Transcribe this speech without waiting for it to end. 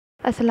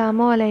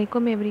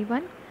Assalamualaikum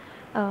everyone.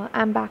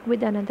 I'm back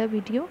with another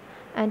video,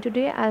 and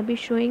today I'll be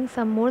showing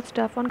some more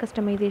stuff on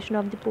customization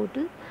of the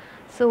portal.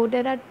 So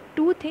there are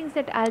two things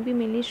that I'll be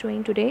mainly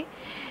showing today.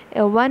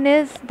 One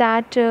is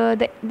that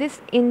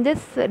this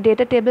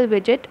data table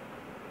widget,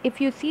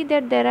 if you see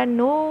that there are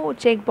no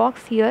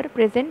checkbox here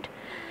present,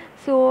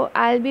 so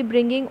I'll be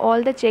bringing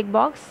all the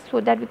checkbox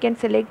so that we can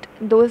select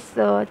those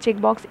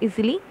checkbox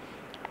easily.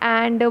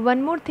 And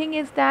one more thing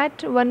is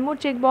that one more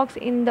checkbox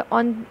in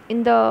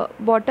the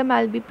bottom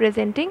I'll be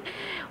presenting,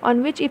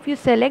 on which if you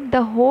select,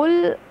 the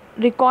whole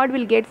record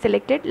will get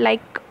selected,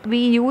 like we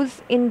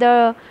use in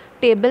the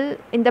table,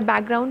 in the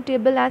background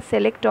table as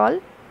select all.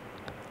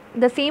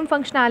 The same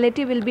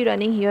functionality will be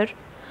running here.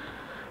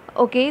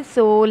 Okay,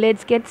 so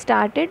let's get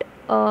started.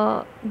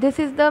 This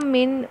is the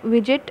main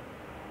widget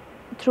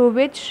through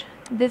which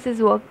this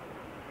is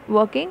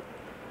working.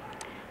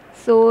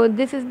 So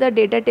this is the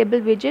data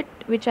table widget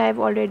which I have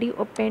already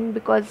opened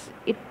because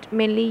it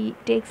mainly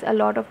takes a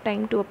lot of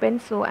time to open,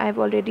 so I have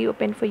already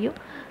opened for you.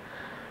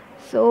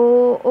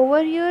 So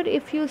over here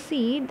if you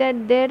see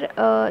that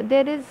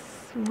there is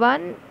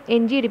one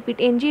ng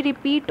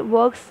repeat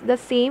works the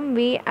same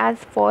way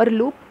as for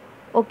loop.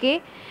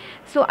 Okay,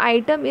 so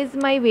item is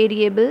my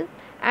variable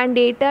and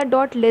data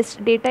dot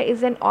list, data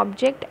is an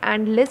object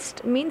and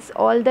list means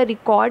all the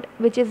record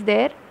which is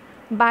there.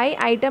 By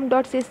item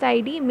dot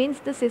sysid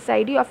means the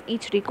sysid of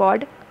each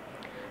record.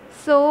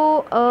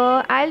 So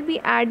I'll be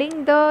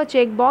adding the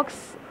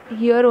checkbox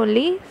here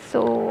only.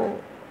 So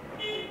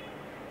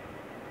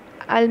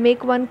I'll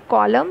make one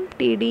column.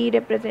 TD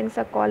represents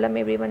a column.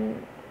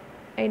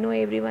 I know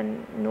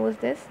everyone knows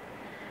this.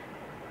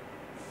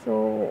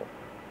 So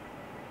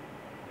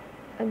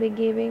I'll be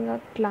giving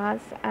a class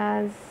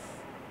as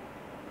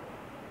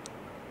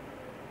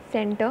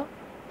center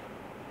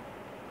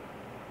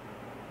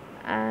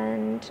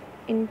and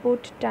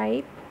input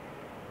type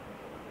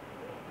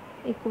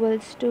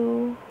equals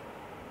to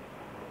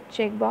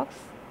checkbox.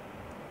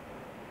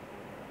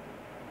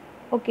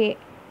 Okay,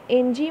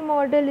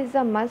 NGModel is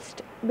a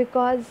must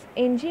because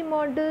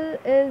NGModel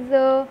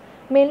is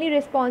mainly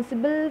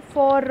responsible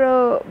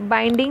for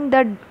binding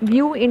the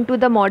view into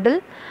the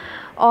model,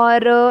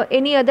 or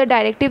any other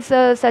directives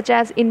such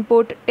as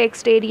input,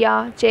 text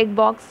area,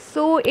 checkbox.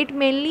 So it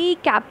mainly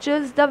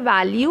captures the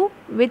value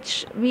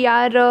which we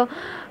are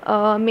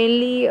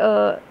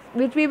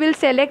which we will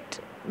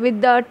select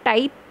with the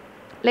type.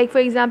 Like for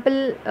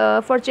example,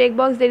 for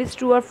checkbox there is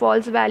true or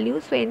false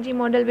values, so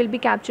NGModel will be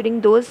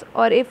capturing those.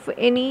 Or if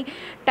any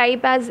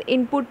type as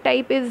input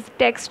type is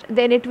text,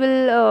 then it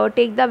will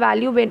take the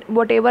value when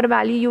whatever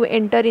value you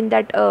enter in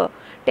that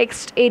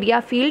text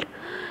area field.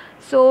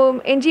 So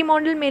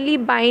NGModel mainly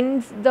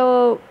binds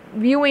the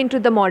view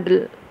into the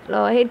model.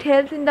 It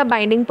helps in the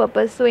binding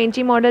purpose. So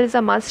NGModel is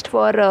a must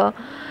for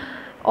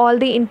all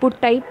the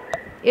input type.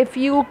 If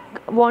you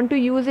want to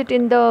use it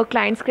in the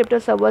client script or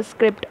server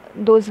script,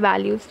 those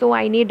values, so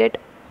I need it.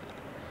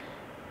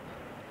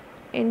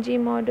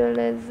 NGModel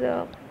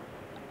is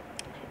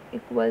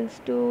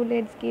equals to,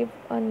 let's give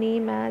a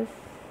name as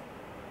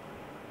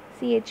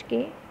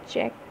chk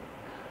check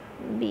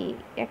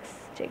bx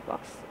checkbox.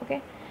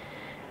 Okay,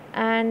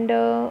 and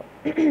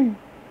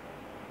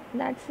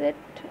that's it,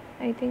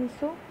 I think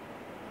so.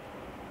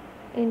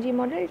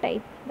 NGModel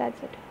type,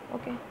 that's it.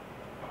 Okay,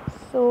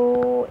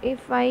 so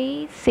if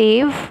I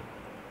save,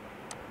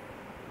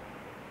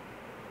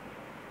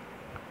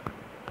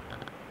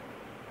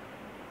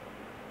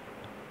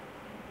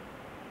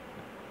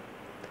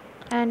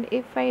 and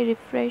if I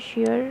refresh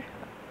here,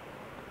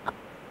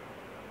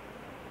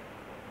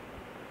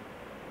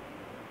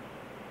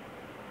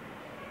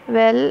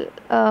 well,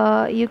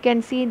 you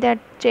can see that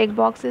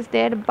checkbox is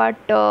there, but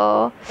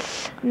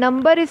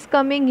number is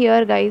coming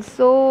here, guys.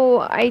 So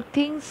I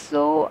think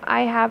so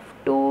I have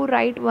to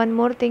write one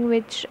more thing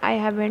which I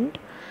haven't.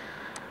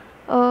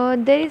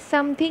 There is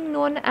something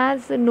known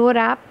as no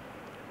wrap.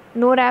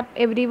 No wrap,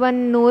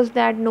 everyone knows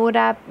that no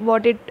wrap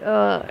what it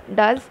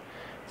does.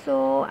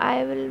 So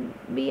I will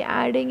be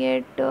adding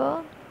it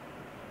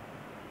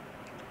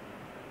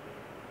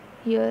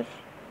here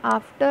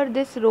after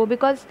this row,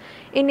 because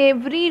in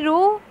every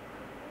row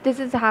this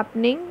is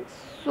happening.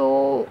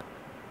 So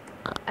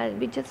I'll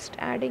be just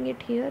adding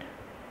it here.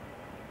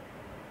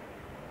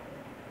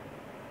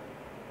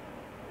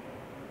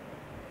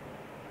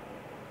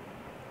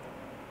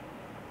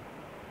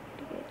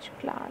 Th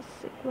class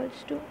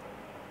equals to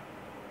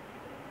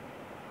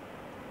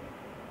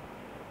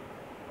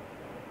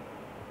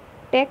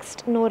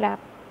text no wrap,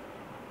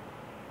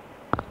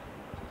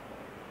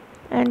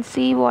 and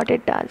see what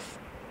it does.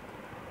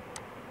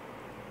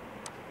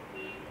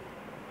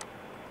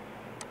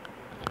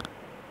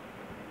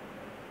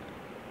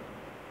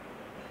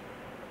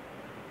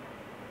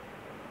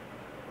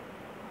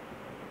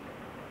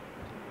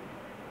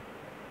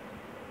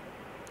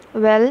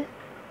 Well,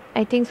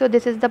 I think so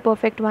this is the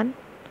perfect one.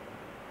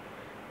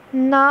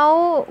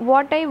 Now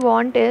what I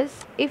want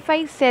is, if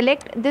I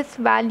select this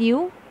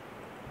value,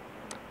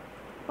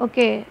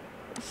 okay,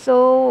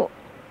 so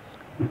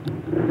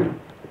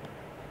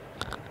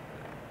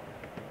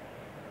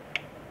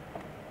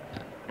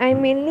I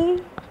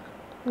mainly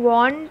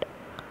want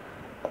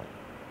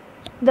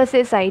the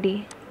sys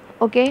id.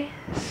 Okay,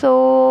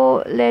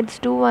 so let's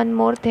do one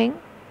more thing.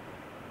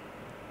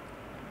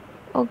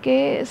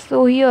 Okay,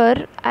 so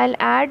here I'll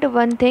add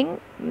one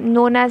thing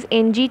known as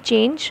ng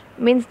change,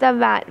 means the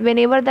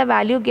whenever the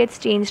value gets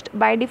changed.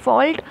 By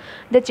default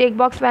the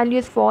checkbox value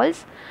is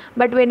false,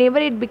 but whenever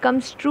it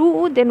becomes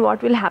true, then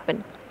what will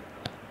happen?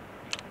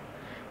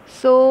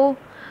 So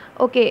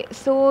okay,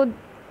 so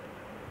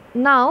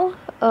now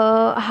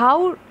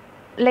how,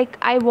 like,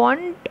 I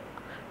want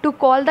to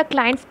call the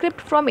client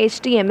script from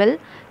HTML,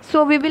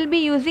 so we will be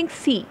using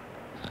C.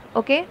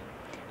 Okay,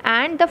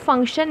 and the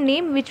function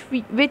name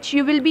which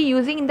you will be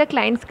using in the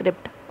client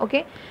script.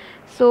 Okay,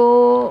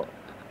 so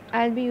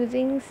I'll be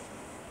using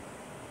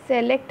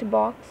select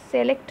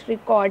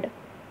record.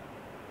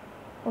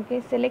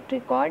 Okay, select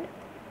record,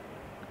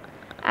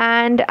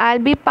 and I'll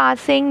be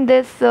passing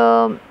this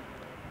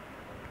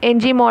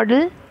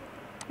NGModel,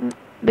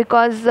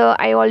 because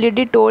I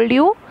already told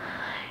you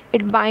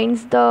it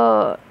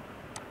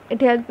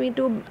helps me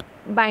to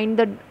bind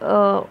the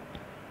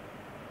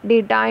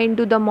data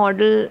into the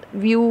model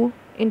view,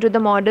 into the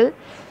model,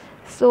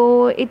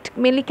 so it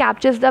mainly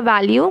captures the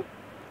value.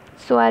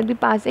 So I'll be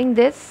passing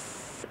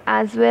this,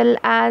 as well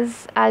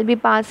as I'll be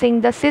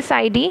passing the sys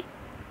id.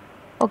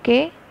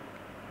 Okay,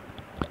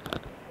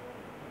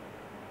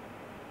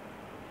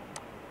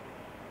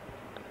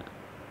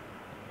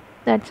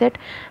 that's it.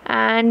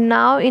 And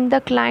now in the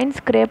client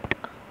script,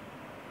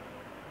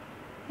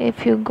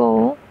 if you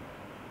go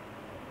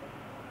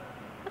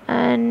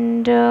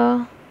and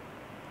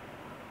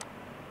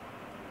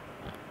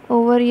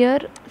over here,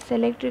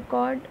 select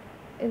record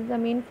is the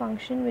main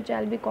function which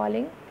I'll be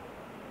calling.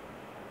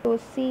 So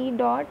c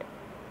dot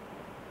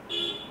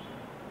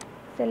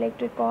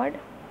select record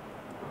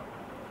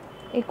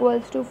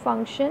equals to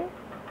function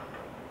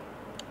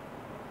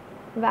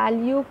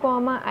value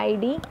comma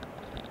id,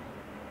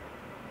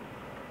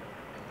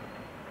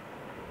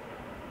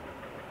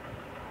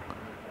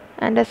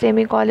 and a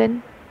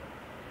semicolon.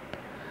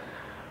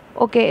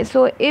 Okay,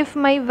 so if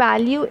my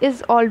value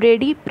is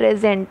already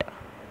present,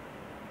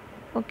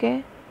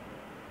 okay,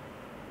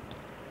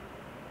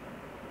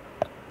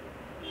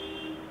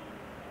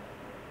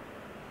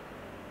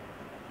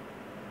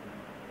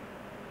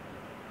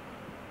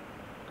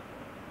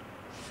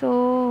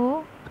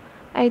 so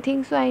I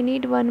think so I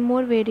need one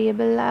more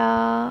variable.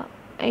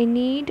 I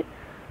need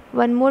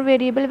one more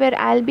variable where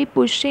I'll be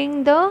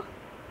pushing the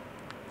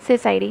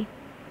sys id.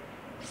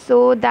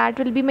 So that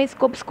will be my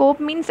scope. Scope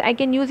means I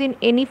can use in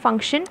any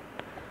function.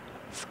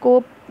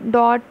 Scope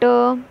dot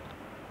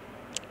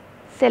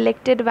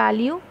selected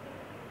value.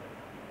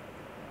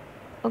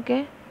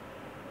 Okay,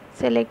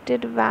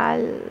 selected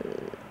value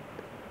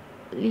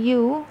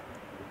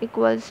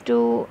equals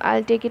to,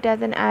 I'll take it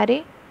as an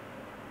array.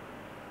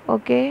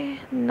 Okay,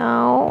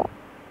 now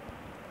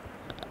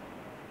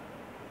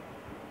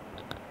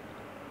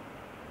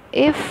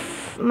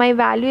if my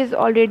value is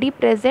already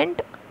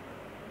present,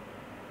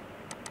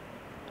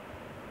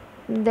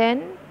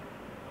 then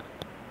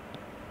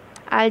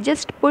I'll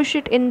just push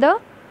it in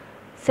the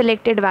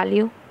selected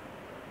value.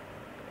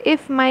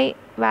 If my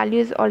value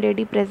is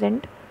already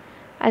present,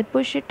 I'll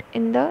push it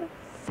in the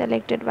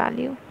selected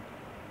value.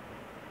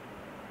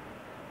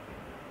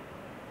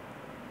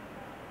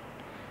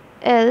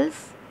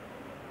 Else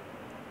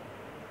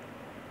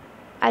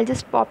I'll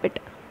just pop it.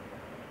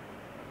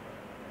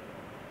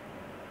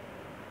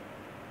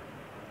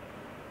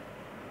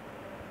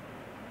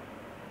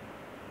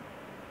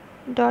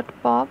 Dot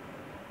pop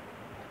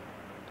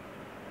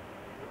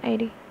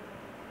id.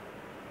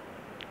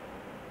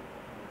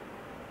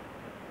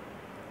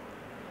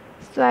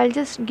 So I'll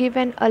just give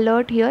an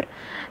alert here.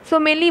 So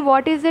mainly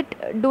what is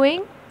it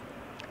doing?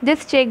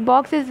 This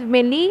checkbox is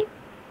mainly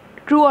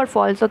true or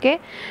false. Okay,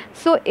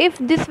 so if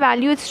this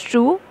value is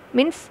true,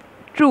 means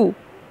true,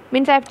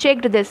 means I've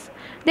checked this,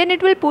 then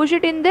it will push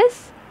it in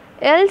this,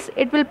 else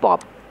it will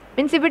pop.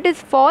 Means if it is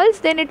false,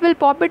 then it will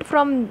pop it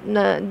from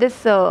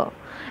this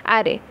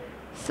array.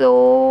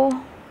 So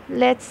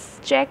let's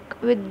check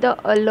with the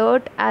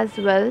alert as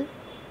well.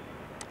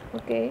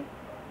 Okay,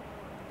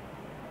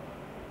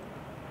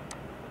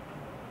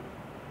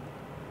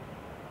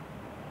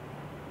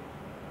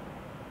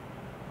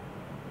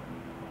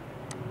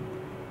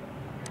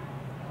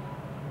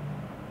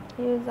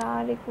 use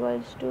r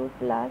equals to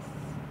plus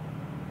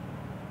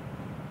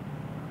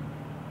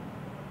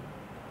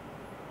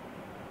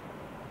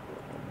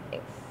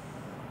x.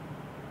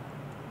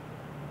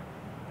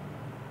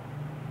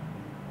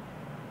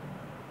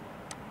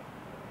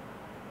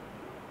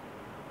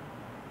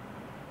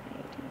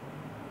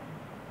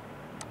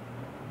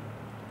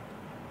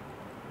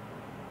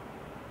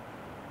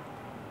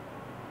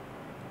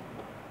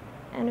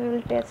 And we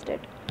will test it.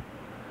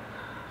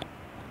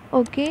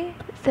 Okay,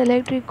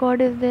 select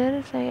record is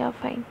there, so yeah,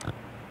 fine.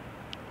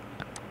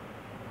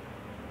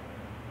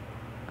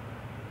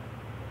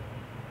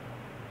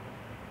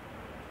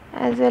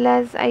 As well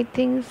as I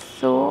think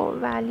so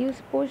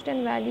values pushed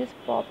and values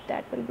popped,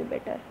 that will be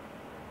better.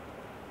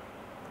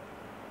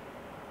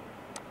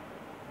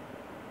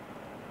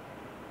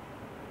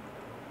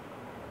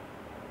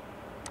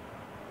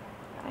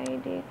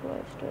 id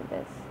equals to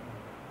this.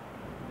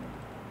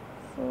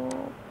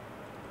 So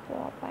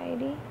pop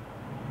id,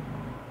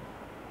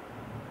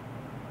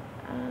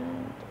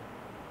 and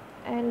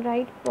I'll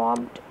write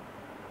popped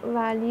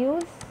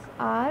values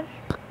are,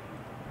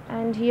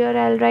 and here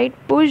I'll write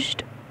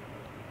pushed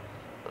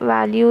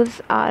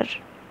values are.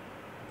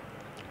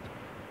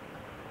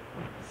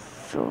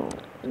 So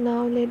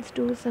now let's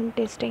do some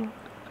testing.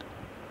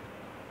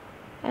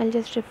 I'll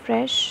just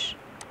refresh.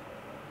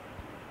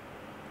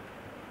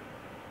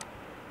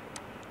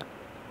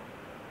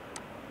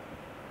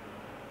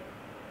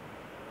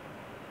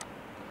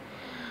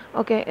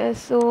 Okay,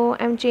 so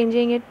I'm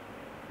changing it,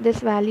 this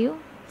value.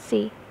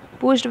 See,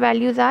 pushed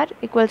values are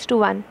equals to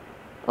 1.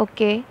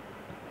 Okay,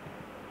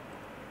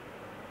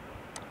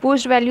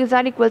 pushed values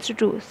are equals to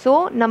 2,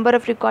 so number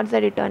of records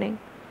are returning.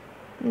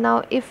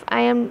 Now if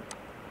I am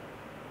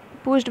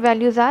pushed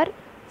values are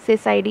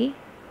sys id,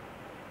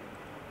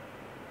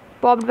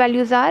 popped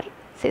values are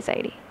sys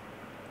id.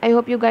 I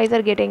hope you guys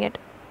are getting it.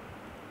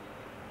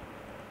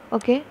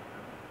 Okay,